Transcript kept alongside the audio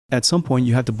At some point,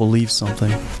 you have to believe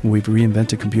something. We've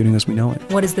reinvented computing as we know it.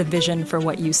 What is the vision for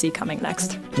what you see coming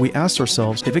next? We asked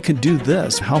ourselves, if it can do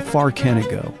this, how far can it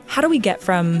go? How do we get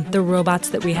from the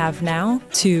robots that we have now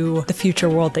to the future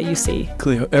world that you see?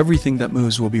 Cleo, everything that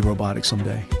moves will be robotic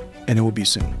someday, and it will be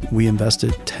soon. We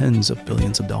invested tens of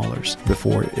billions of dollars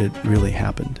before it really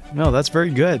happened. No, that's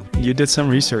very good. You did some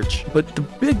research. But the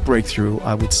big breakthrough,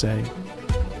 I would say,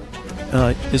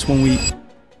 is when we...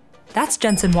 That's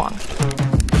Jensen Huang.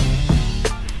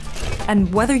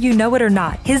 And whether you know it or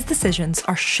not, his decisions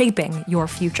are shaping your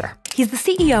future. He's the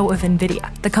CEO of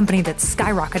NVIDIA, the company that's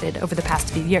skyrocketed over the past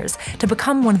few years to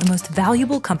become one of the most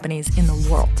valuable companies in the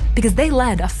world, because they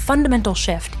led a fundamental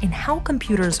shift in how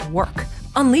computers work,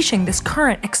 unleashing this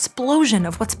current explosion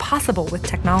of what's possible with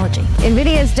technology.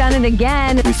 NVIDIA's done it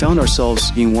again. We found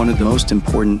ourselves being one of the most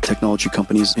important technology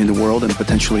companies in the world and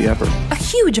potentially ever. A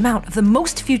huge amount of the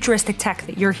most futuristic tech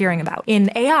that you're hearing about in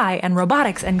AI and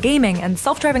robotics and gaming and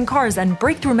self-driving cars and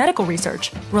breakthrough medical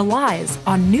research relies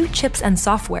on new chips and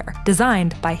software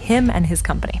designed by him and his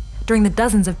company. During the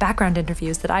dozens of background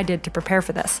interviews that I did to prepare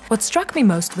for this, what struck me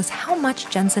most was how much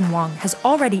Jensen Huang has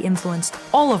already influenced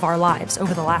all of our lives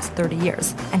over the last 30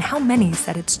 years, and how many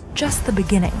said it's just the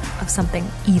beginning of something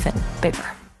even bigger.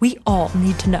 We all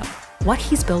need to know what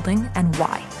he's building and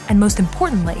why, and most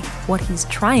importantly, what he's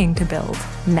trying to build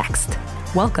next.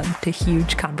 Welcome to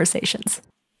Huge Conversations.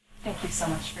 Thank you so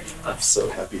much for doing this. I'm so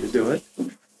happy to do it.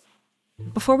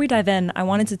 Before we dive in, I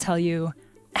wanted to tell you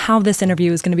how this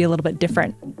interview is going to be a little bit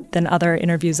different than other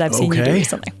interviews I've seen you do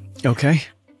recently. Okay.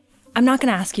 I'm not going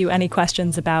to ask you any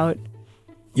questions about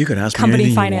You could ask company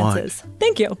me finances.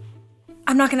 Thank you.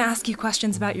 I'm not going to ask you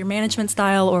questions about your management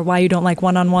style or why you don't like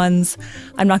one-on-ones.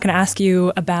 I'm not going to ask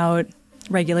you about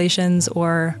regulations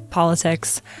or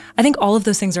politics. I think all of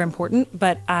those things are important,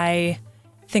 but I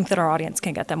think that our audience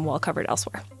can get them well covered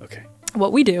elsewhere. Okay.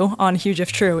 What we do on Huge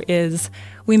If True is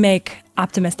we make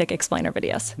optimistic explainer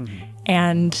videos.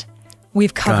 And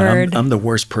we've covered... God, I'm the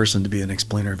worst person to be an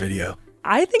explainer video.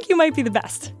 I think you might be the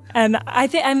best. And I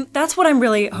think that's what I'm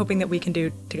really hoping that we can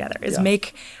do together, is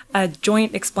make a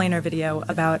joint explainer video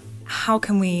about how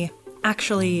can we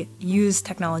actually use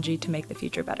technology to make the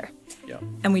future better. Yeah.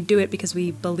 And we do it because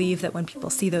we believe that when people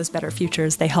see those better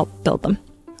futures, they help build them.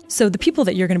 So the people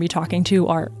that you're going to be talking to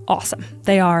are awesome.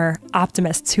 They are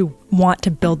optimists who want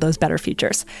to build those better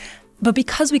futures. But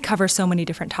because we cover so many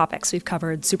different topics, we've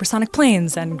covered supersonic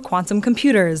planes and quantum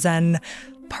computers and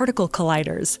particle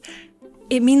colliders,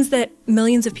 it means that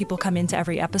millions of people come into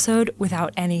every episode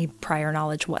without any prior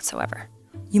knowledge whatsoever.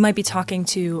 You might be talking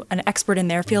to an expert in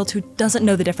their field who doesn't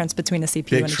know the difference between a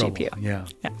CPU and a GPU. Yeah.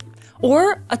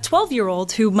 Or a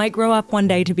 12-year-old who might grow up one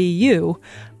day to be you,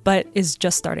 but is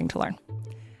just starting to learn.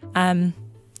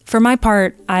 For my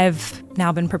part, I've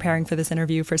now been preparing for this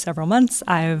interview for several months.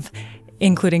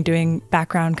 Including doing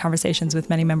background conversations with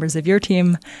many members of your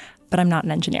team, but I'm not an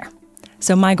engineer.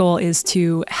 So my goal is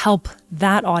to help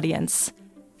that audience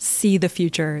see the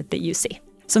future that you see.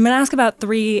 So I'm going to ask about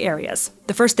 3 areas.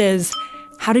 The first is,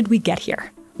 how did we get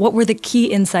here? What were the key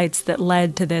insights that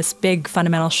led to this big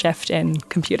fundamental shift in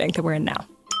computing that we're in now?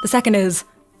 The second is,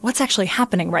 what's actually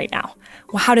happening right now?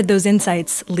 Well, how did those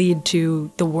insights lead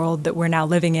to the world that we're now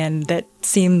living in that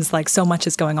seems like so much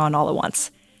is going on all at once?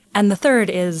 And the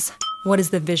third is, what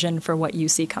is the vision for what you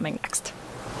see coming next?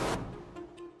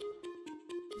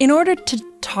 In order to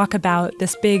talk about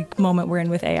this big moment we're in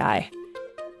with AI,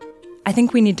 I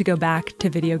think we need to go back to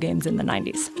video games in the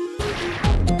 90s.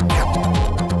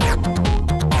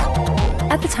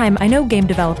 At the time, I know game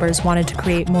developers wanted to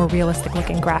create more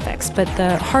realistic-looking graphics, but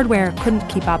the hardware couldn't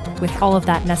keep up with all of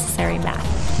that necessary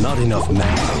math. Not enough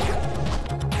math.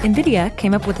 NVIDIA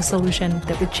came up with a solution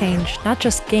that would change not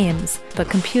just games,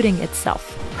 but computing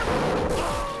itself.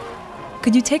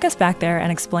 Could you take us back there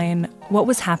and explain what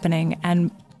was happening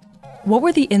and what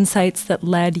were the insights that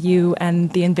led you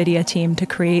and the NVIDIA team to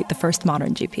create the first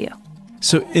modern GPU?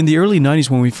 So in the early 90s,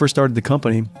 when we first started the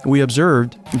company, we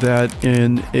observed that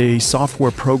in a software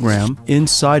program,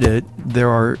 inside it, there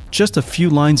are just a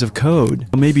few lines of code.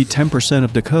 Maybe 10%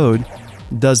 of the code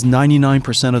does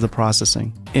 99% of the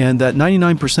processing. And that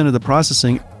 99% of the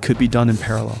processing could be done in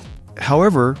parallel.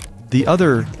 However, the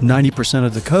other 90%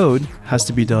 of the code has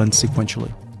to be done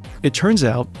sequentially. It turns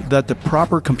out that the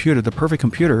proper computer, the perfect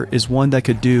computer, is one that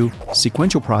could do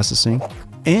sequential processing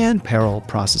and parallel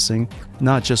processing,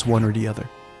 not just one or the other.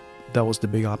 That was the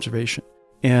big observation.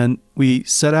 And we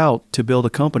set out to build a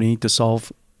company to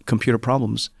solve computer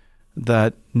problems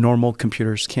that normal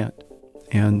computers can't.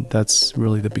 And that's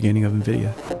really the beginning of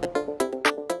NVIDIA.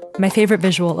 My favorite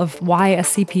visual of why a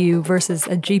CPU versus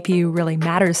a GPU really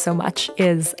matters so much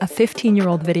is a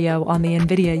 15-year-old video on the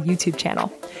NVIDIA YouTube channel,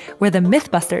 where the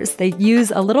Mythbusters, they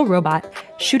use a little robot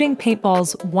shooting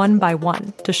paintballs one by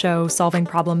one to show solving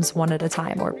problems one at a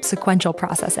time, or sequential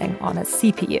processing on a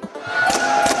CPU.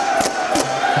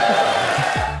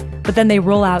 But then they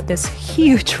roll out this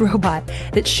huge robot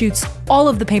that shoots all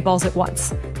of the paintballs at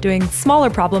once, doing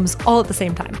smaller problems all at the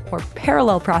same time, or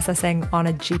parallel processing on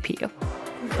a GPU.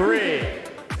 3,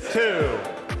 2,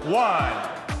 1.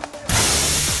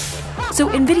 So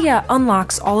NVIDIA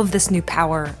unlocks all of this new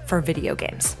power for video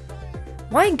games.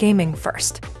 Why gaming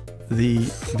first? The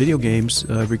video games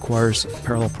requires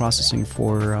parallel processing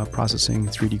for processing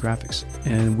 3D graphics.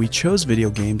 And we chose video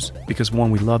games because, one,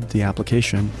 we loved the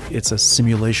application. It's a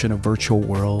simulation of virtual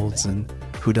worlds, and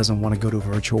who doesn't want to go to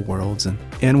virtual worlds?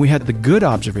 And we had the good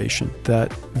observation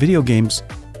that video games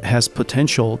has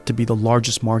potential to be the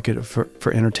largest market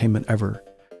for entertainment ever.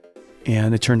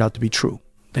 And it turned out to be true.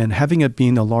 And having it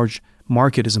being a large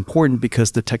market is important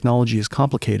because the technology is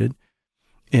complicated.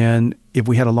 And if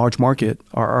we had a large market,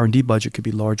 our R&D budget could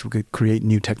be large. We could create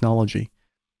new technology.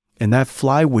 And that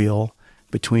flywheel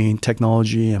between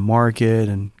technology and market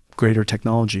and greater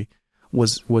technology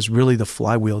was really the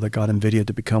flywheel that got NVIDIA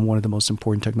to become one of the most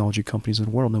important technology companies in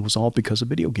the world. And it was all because of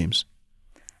video games.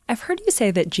 I've heard you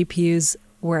say that GPUs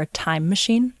were a time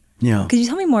machine. Yeah. Could you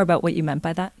tell me more about what you meant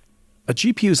by that? A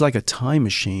GPU is like a time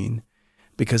machine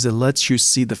because it lets you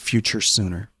see the future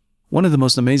sooner. One of the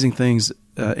most amazing things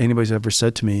anybody's ever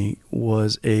said to me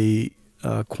was a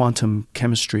quantum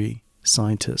chemistry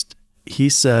scientist. He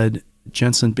said,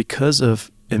 Jensen, because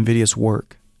of NVIDIA's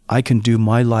work, I can do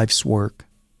my life's work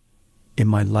in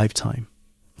my lifetime.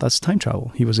 That's time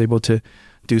travel. He was able to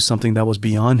do something that was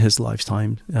beyond his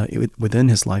lifetime, within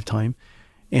his lifetime.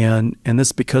 And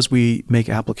that's because we make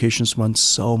applications run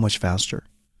so much faster.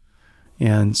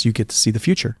 And so you get to see the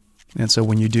future. And so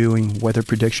when you're doing weather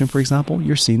prediction, for example,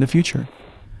 you're seeing the future.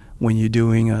 When you're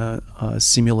doing a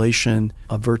simulation,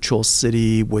 a virtual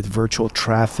city with virtual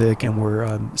traffic, and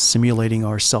we're simulating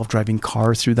our self-driving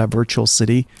car through that virtual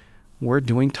city, we're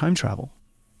doing time travel.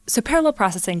 So parallel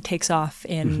processing takes off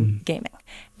in gaming,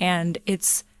 and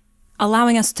it's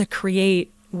allowing us to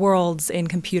create worlds in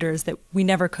computers that we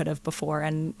never could have before.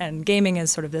 And gaming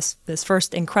is sort of this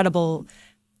first incredible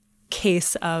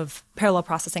case of parallel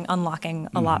processing unlocking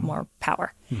a lot more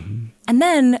power. And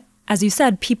then, as you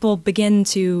said, people begin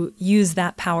to use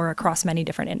that power across many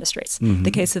different industries.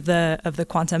 The case of the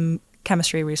quantum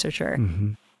chemistry researcher.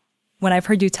 When I've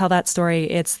heard you tell that story,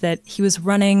 it's that he was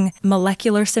running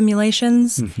molecular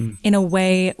simulations in a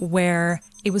way where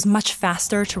it was much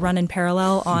faster to run in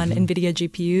parallel on NVIDIA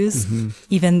GPUs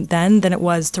even then than it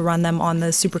was to run them on the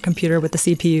supercomputer with the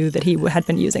CPU that he had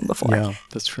been using before. Yeah,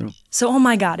 that's true. So, oh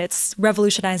my God, it's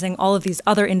revolutionizing all of these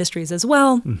other industries as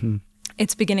well.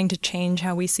 It's beginning to change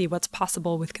how we see what's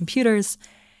possible with computers.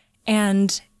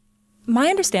 And my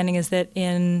understanding is that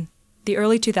in the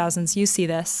early 2000s, you see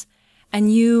this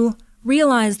and you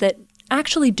realize that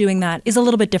actually doing that is a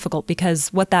little bit difficult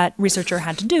because what that researcher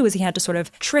had to do is he had to sort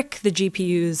of trick the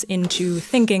GPUs into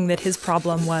thinking that his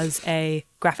problem was a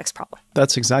graphics problem.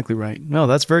 That's exactly right. No,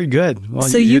 that's very good. Well,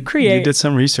 so you did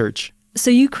some research.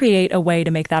 So you create a way to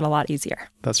make that a lot easier.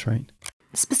 That's right.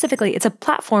 Specifically, it's a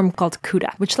platform called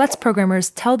CUDA, which lets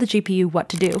programmers tell the GPU what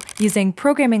to do using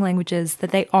programming languages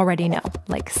that they already know,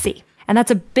 like C. And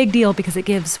that's a big deal because it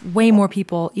gives way more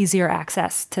people easier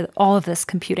access to all of this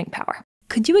computing power.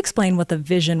 Could you explain what the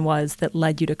vision was that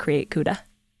led you to create CUDA?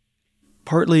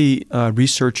 Partly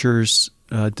researchers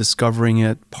discovering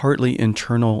it, partly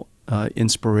internal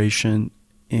inspiration,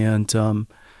 and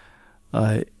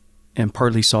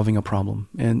partly solving a problem.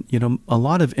 And a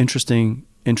lot of interesting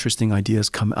ideas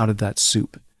come out of that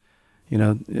soup.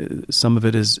 Some of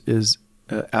it is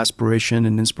aspiration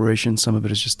and inspiration. Some of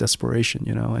it is just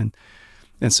desperation.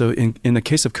 And so in the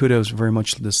case of CUDA, it was very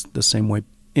much the same way.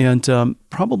 And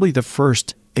probably the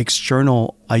first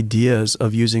external ideas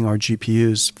of using our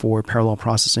GPUs for parallel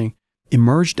processing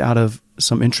emerged out of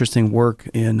some interesting work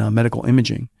in medical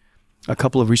imaging. A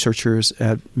couple of researchers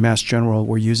at Mass General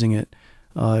were using it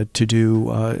to do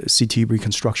CT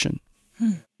reconstruction.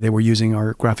 They were using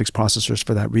our graphics processors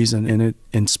for that reason, and it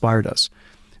inspired us.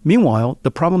 Meanwhile,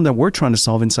 the problem that we're trying to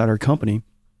solve inside our company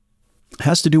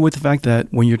has to do with the fact that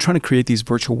when you're trying to create these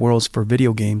virtual worlds for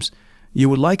video games, you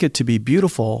would like it to be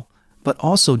beautiful, but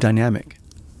also dynamic.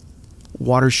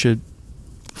 Water should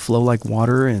flow like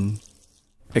water, and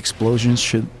explosions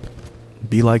should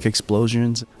be like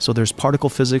explosions. So there's particle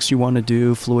physics you want to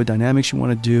do, fluid dynamics you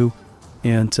want to do,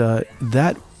 and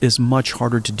that is much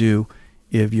harder to do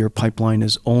if your pipeline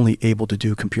is only able to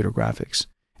do computer graphics.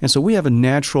 And so we have a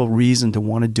natural reason to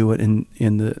want to do it in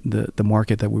the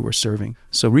market that we were serving.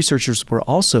 So researchers were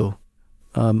also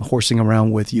horsing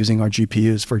around with using our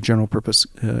GPUs for general purpose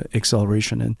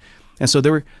acceleration. And so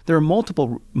there were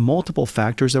multiple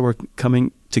factors that were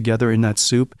coming together in that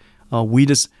soup.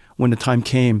 When the time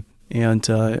came, and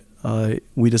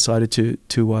we decided to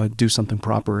do something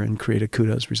proper and create a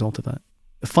CUDA as a result of that.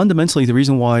 Fundamentally, the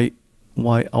reason why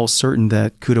I was certain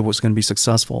that CUDA was going to be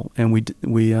successful, and we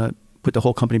put the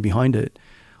whole company behind it,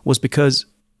 was because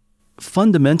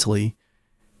fundamentally,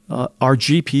 our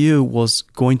GPU was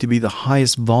going to be the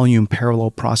highest volume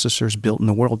parallel processors built in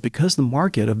the world because the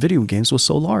market of video games was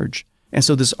so large. And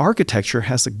so this architecture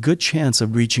has a good chance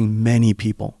of reaching many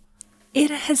people.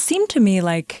 It has seemed to me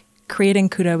like creating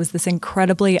CUDA was this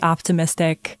incredibly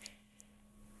optimistic,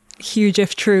 huge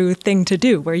if true thing to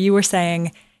do, where you were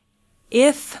saying,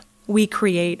 if we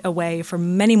create a way for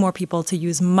many more people to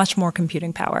use much more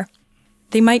computing power,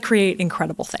 they might create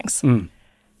incredible things. And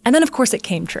then, of course, it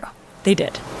came true. They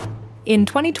did. In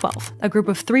 2012, a group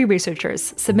of 3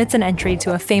 researchers submits an entry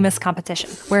to a famous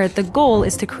competition where the goal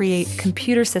is to create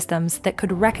computer systems that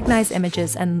could recognize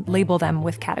images and label them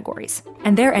with categories.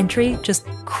 And their entry just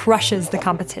crushes the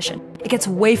competition. It gets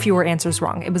way fewer answers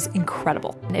wrong. It was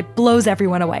incredible. It blows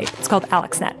everyone away. It's called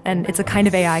AlexNet, and it's a kind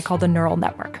of AI called a neural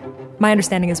network. My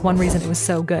understanding is one reason it was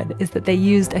so good is that they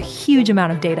used a huge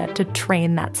amount of data to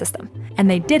train that system. And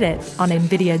they did it on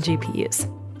NVIDIA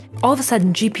GPUs. All of a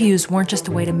sudden, GPUs weren't just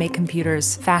a way to make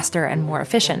computers faster and more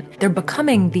efficient. They're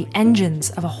becoming the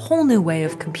engines of a whole new way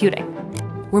of computing.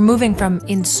 We're moving from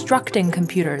instructing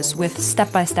computers with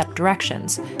step-by-step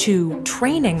directions to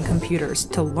training computers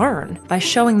to learn by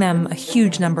showing them a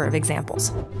huge number of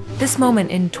examples. This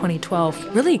moment in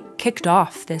 2012 really kicked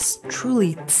off this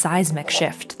truly seismic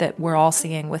shift that we're all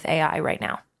seeing with AI right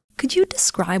now. Could you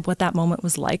describe what that moment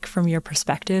was like from your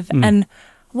perspective? And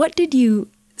what did you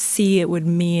see it would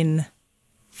mean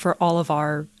for all of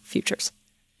our futures?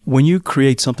 When you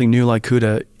create something new like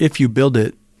CUDA, if you build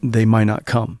it, they might not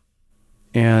come.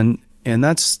 And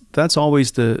that's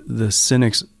always the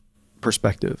cynic's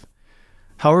perspective.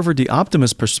 However, the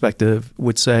optimist perspective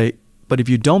would say, but if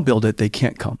you don't build it, they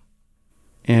can't come.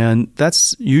 And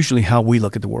that's usually how we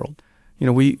look at the world. You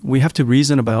know, we have to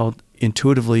reason about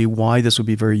intuitively why this would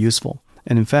be very useful.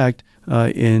 And in fact,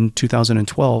 in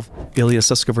 2012, Ilya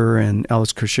Sutskever and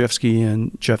Alex Krzyzewski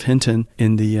and Jeff Hinton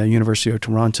in the University of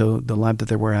Toronto, the lab that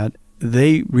they were at,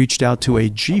 they reached out to a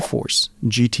GeForce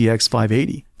GTX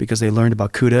 580 because they learned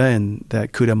about CUDA and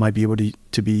that CUDA might be able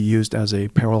to be used as a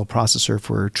parallel processor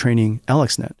for training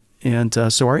AlexNet.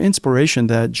 And so our inspiration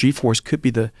that GeForce could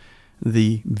be the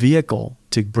vehicle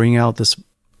to bring out this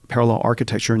parallel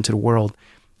architecture into the world,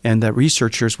 and that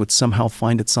researchers would somehow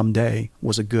find it someday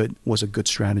was a good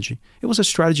strategy. It was a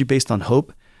strategy based on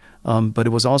hope, but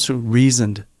it was also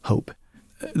reasoned hope.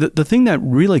 The thing that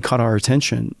really caught our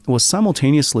attention was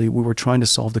simultaneously we were trying to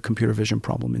solve the computer vision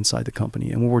problem inside the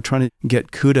company, and we were trying to get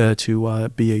CUDA to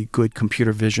be a good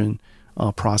computer vision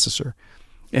processor.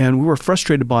 And we were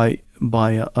frustrated by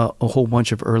a whole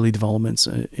bunch of early developments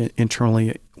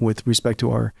internally with respect to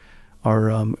our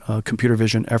computer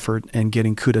vision effort and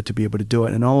getting CUDA to be able to do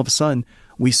it. And all of a sudden,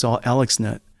 we saw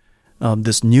AlexNet,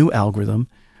 this new algorithm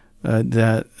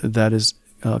that is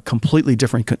completely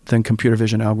different than computer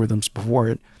vision algorithms before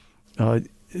it,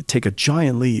 take a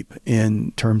giant leap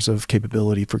in terms of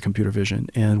capability for computer vision.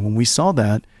 And when we saw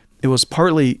that, it was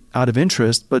partly out of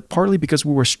interest, but partly because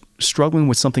we were struggling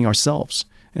with something ourselves.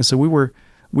 And so we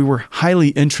were highly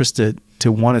interested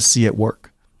to want to see it work.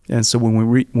 And so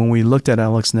when we looked at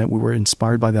AlexNet, we were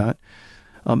inspired by that.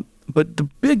 But the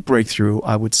big breakthrough,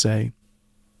 I would say,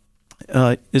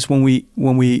 is when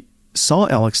we saw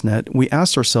AlexNet, we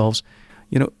asked ourselves,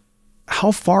 you know,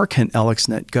 how far can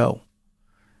AlexNet go?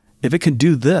 If it can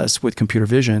do this with computer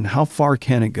vision, how far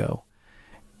can it go?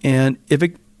 And if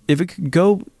it could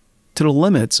go to the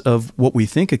limits of what we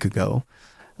think it could go,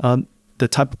 the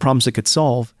type of problems it could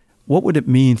solve, what would it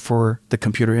mean for the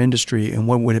computer industry, and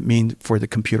what would it mean for the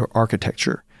computer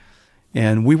architecture?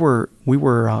 And we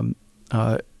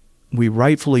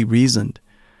rightfully reasoned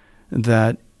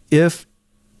that if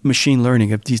machine learning,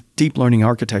 if these deep learning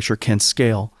architecture can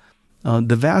scale,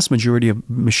 the vast majority of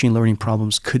machine learning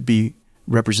problems could be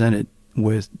represented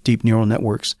with deep neural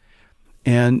networks.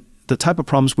 And the type of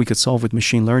problems we could solve with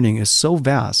machine learning is so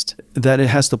vast that it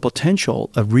has the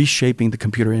potential of reshaping the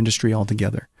computer industry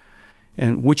altogether,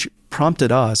 and which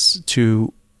prompted us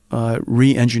to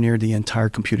re-engineer the entire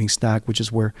computing stack, which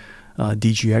is where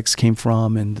DGX came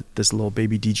from, and this little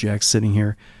baby DGX sitting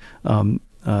here. All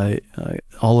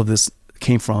of this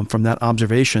came from that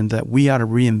observation that we ought to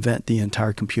reinvent the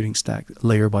entire computing stack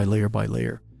layer by layer by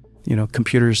layer.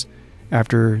 Computers,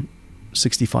 after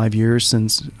 65 years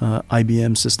since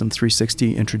IBM System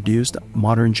 360 introduced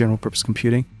modern general purpose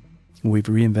computing, we've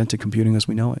reinvented computing as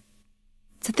we know it.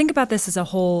 To think about this as a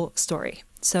whole story.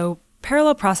 So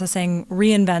parallel processing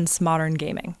reinvents modern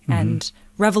gaming and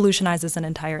revolutionizes an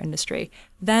entire industry.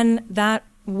 Then that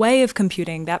way of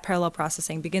computing, that parallel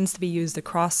processing, begins to be used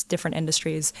across different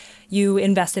industries. You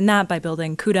invest in that by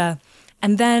building CUDA.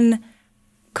 And then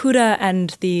CUDA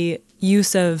and the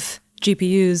use of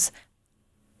GPUs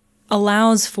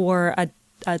allows for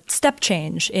a step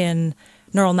change in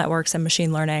neural networks and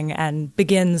machine learning and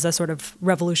begins a sort of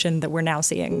revolution that we're now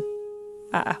seeing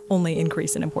only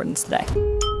increase in importance today.